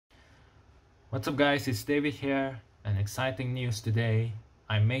What's up guys, it's David here, and exciting news today.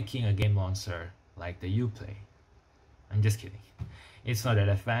 I'm making a game launcher like the Uplay. I'm just kidding. It's not that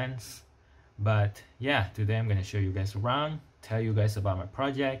advanced, but yeah, today I'm gonna show you guys around, tell you guys about my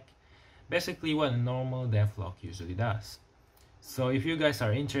project, basically what a normal devlog usually does. So if you guys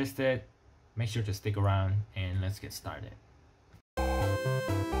are interested, make sure to stick around and let's get started.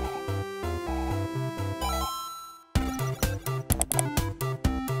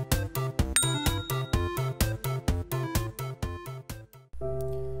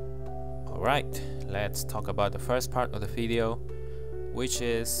 Alright, let's talk about the first part of the video, which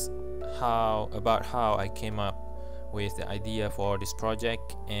is how I came up with the idea for this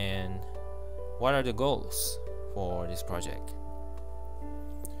project and what are the goals for this project.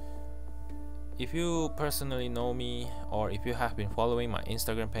 If you personally know me, or if you have been following my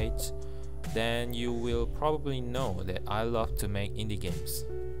Instagram page, then you will probably know that I love to make indie games.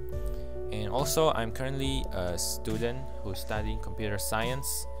 And also I'm currently a student who's studying computer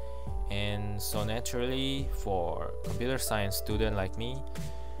science, and so naturally for computer science student like me,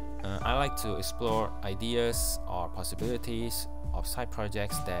 I like to explore ideas or possibilities of side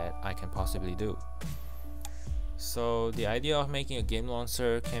projects that I can possibly do. So the idea of making a game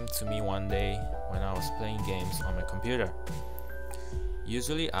launcher came to me one day when I was playing games on my computer.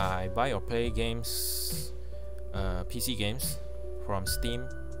 Usually I buy or play games, PC games from Steam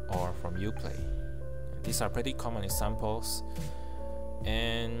or from Uplay. These are pretty common examples,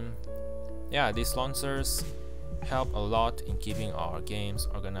 and yeah, these launchers help a lot in keeping our games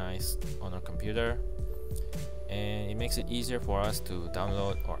organized on our computer, and it makes it easier for us to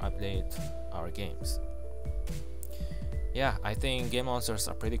download or update our games. Yeah, I think game launchers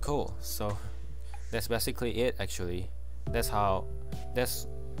are pretty cool, so that's basically it actually. That's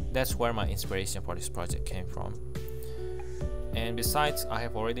where my inspiration for this project came from. And besides, I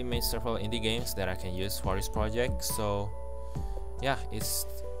have already made several indie games that I can use for this project, so yeah, it's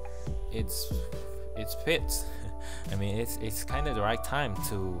fits. I mean, it's kind of the right time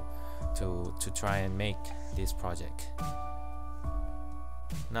to try and make this project.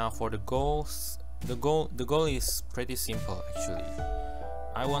 Now for the goals, the goal is pretty simple actually.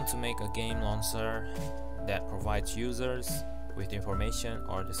 I want to make a game launcher that provides users with information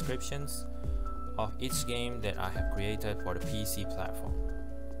or descriptions of each game that I have created for the PC platform.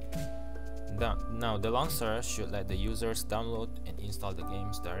 Now the launcher should let the users download and install the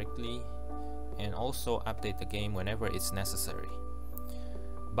games directly, and also update the game whenever it's necessary.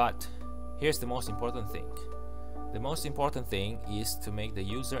 But here's the most important thing. The most important thing is to make the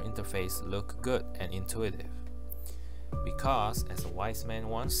user interface look good and intuitive. Because as a wise man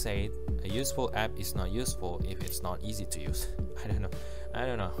once said, a useful app is not useful if it's not easy to use. I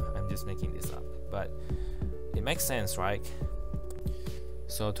don't know, I'm just making this up, but it makes sense, right?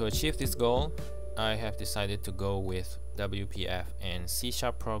 So to achieve this goal, I have decided to go with WPF and C#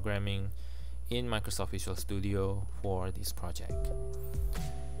 programming in Microsoft Visual Studio for this project.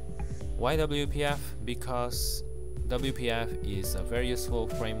 Why WPF? Because WPF is a very useful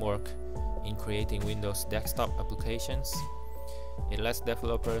framework in creating Windows desktop applications. It lets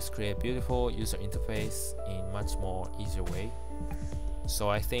developers create beautiful user interface in much more easier way. So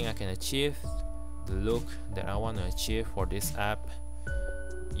I think I can achieve the look that I want to achieve for this app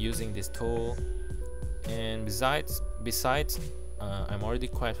using this tool. And besides I'm already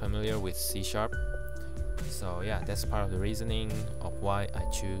quite familiar with C#, so yeah, that's part of the reasoning of why I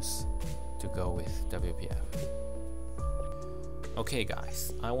choose to go with WPF. Okay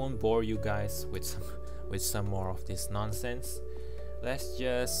guys, I won't bore you guys with some more of this nonsense. Let's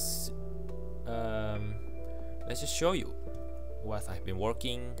just show you what I've been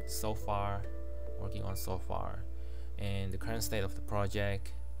working on so far, and the current state of the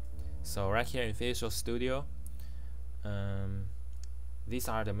project. So right here in Visual Studio, these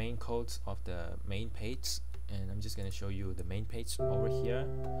are the main codes of the main page, and I'm just going to show you the main page over here.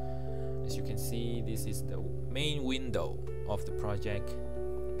 As you can see, this is the main window of the project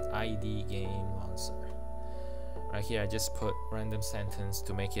ID game launcher. Right here I just put random sentence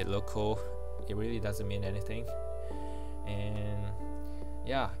to make it look cool. It really doesn't mean anything. And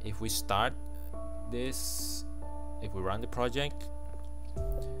yeah, if we start this, if we run the project,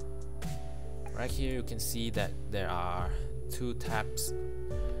 right here you can see that there are two tabs.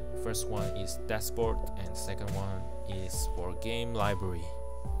 First one is dashboard and second one is for game library.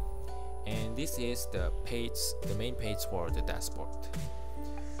 And this is the main page for the dashboard.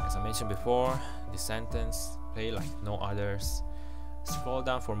 As I mentioned before, the sentence, play like no others. Scroll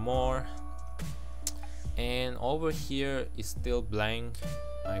down for more, and over here is still blank.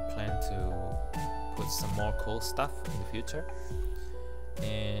 I plan to put some more cool stuff in the future.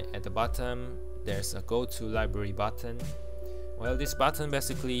 And at the bottom there's a go to library button. Well, this button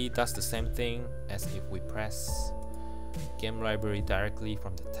basically does the same thing as if we press game library directly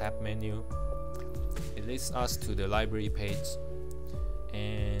from the tab menu. It leads us to the library page,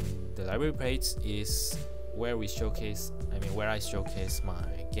 and the library page is where I showcase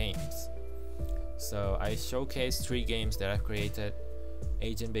my games. So I showcase 3 games that I've created: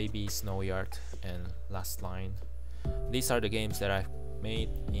 Agent Baby, Snow Yard, and Last Line. These are the games that I've made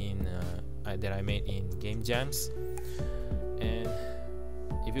in game jams, and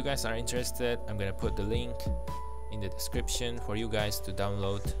if you guys are interested, I'm gonna put the link in the description for you guys to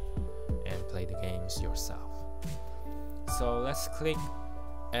download and play the games yourself. So let's click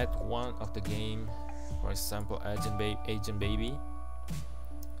at one of the game, for example Agent Baby.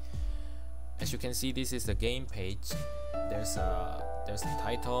 As you can see, this is the game page. There's the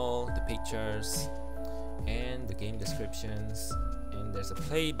title, the pictures, and the game descriptions, and there's a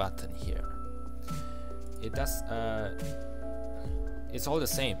play button here. It's all the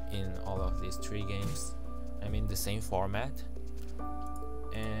same in all of these 3 games. I mean, the same format.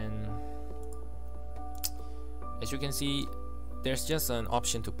 And as you can see, there's just an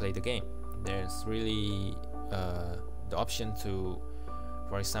option to play the game. There's really the option to,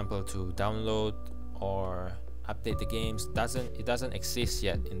 for example, to download or update the games doesn't exist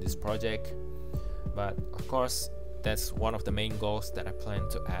yet in this project, but of course that's one of the main goals that I plan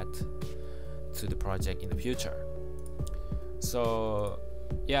to add to the project in the future. So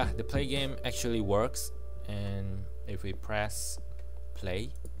yeah, the play game actually works, and if we press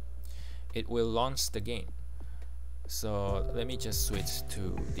play, it will launch the game. So let me just switch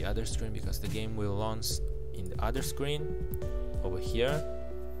to the other screen, because the game will launch in the other screen over here.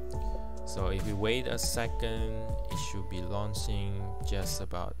 So if we wait a second, it should be launching just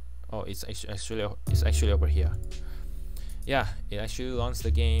about. Oh, it's actually over here. Yeah, it actually launched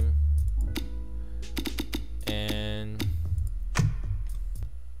the game. And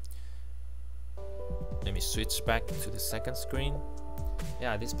let me switch back to the second screen.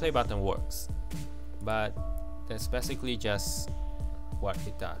 Yeah, this play button works, but that's basically just what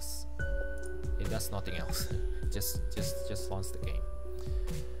it does. It does nothing else. just launch the game.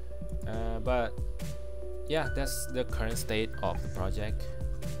 But yeah, that's the current state of the project.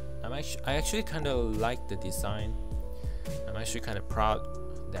 I actually kind of like the design. I'm actually kind of proud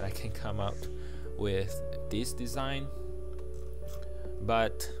that I can come out with this design.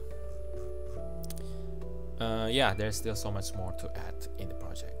 But yeah, there's still so much more to add in the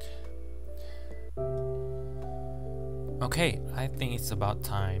project. Okay, I think it's about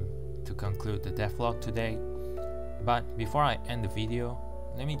time to conclude the devlog today. But before I end the video,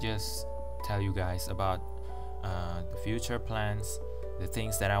 let me just tell you guys about the future plans, the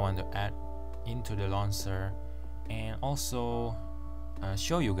things that I want to add into the launcher, and also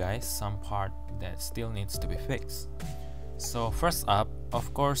show you guys some part that still needs to be fixed. So first up,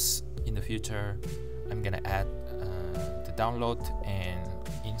 of course, in the future I'm gonna add the download and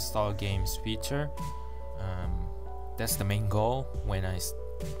install games feature. That's the main goal when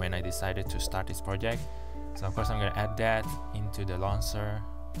I decided to start this project. So of course I'm gonna add that into the launcher,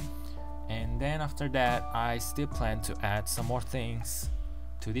 and then after that I still plan to add some more things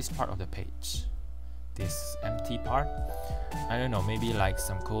to this part of the page, this empty part. I don't know, maybe like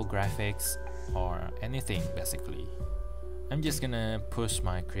some cool graphics or anything. Basically I'm just gonna push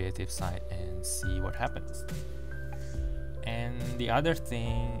my creative side and see what happens. And the other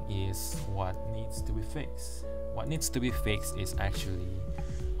thing is what needs to be fixed. What needs to be fixed is actually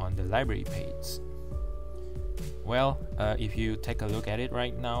on the library page. Well, if you take a look at it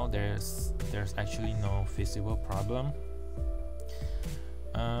right now, there's actually no visible problem.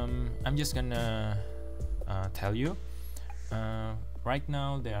 I'm just gonna tell you. Right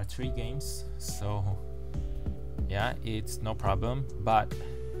now there are 3 games, so yeah, it's no problem. But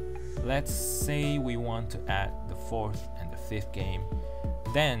let's say we want to add the 4th and the 5th game,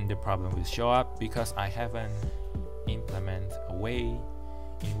 then the problem will show up, because I haven't implemented a way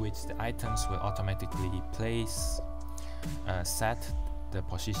in which the items will automatically set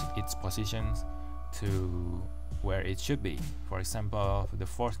its positions to where it should be. For example, the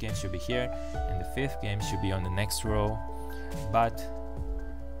 4th game should be here and the 5th game should be on the next row, but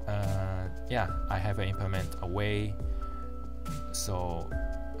yeah, I haven't implemented a way, so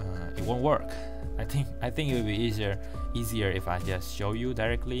it won't work. I think it will be easier if I just show you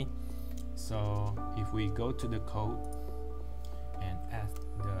directly. So if we go to the code and add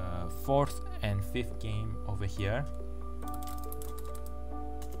the 4th and 5th game over here,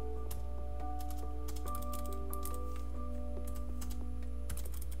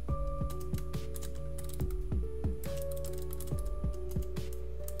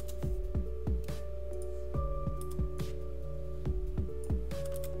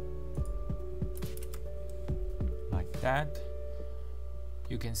 that,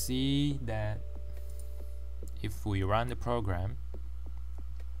 you can see that if we run the program,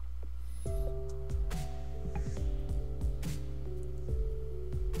 you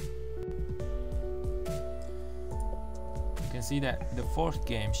can see that the fourth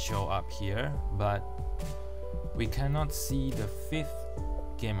game show up here, but we cannot see the fifth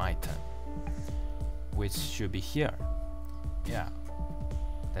game item, which should be here. Yeah,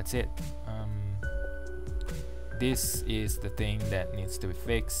 that's it. This is the thing that needs to be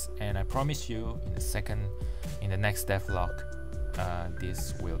fixed, and I promise you in the next devlog,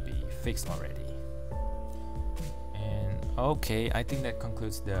 this will be fixed already. And okay, I think that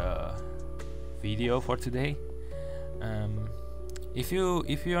concludes the video for today. If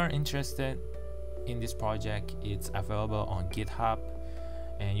you are interested in this project, it's available on GitHub,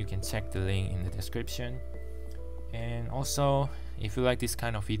 and you can check the link in the description. And also, if you like this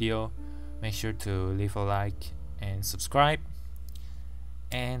kind of video, make sure to leave a like and subscribe.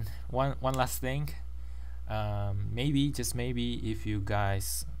 And one last thing, maybe, just maybe, if you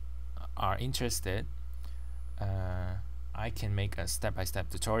guys are interested, I can make a step-by-step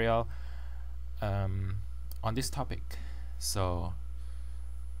tutorial on this topic. So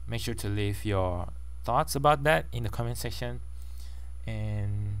make sure to leave your thoughts about that in the comment section.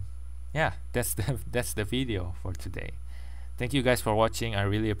 And yeah, that's the video for today. Thank you guys for watching. I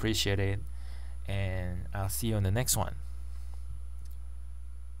really appreciate it, and I'll see you on the next one.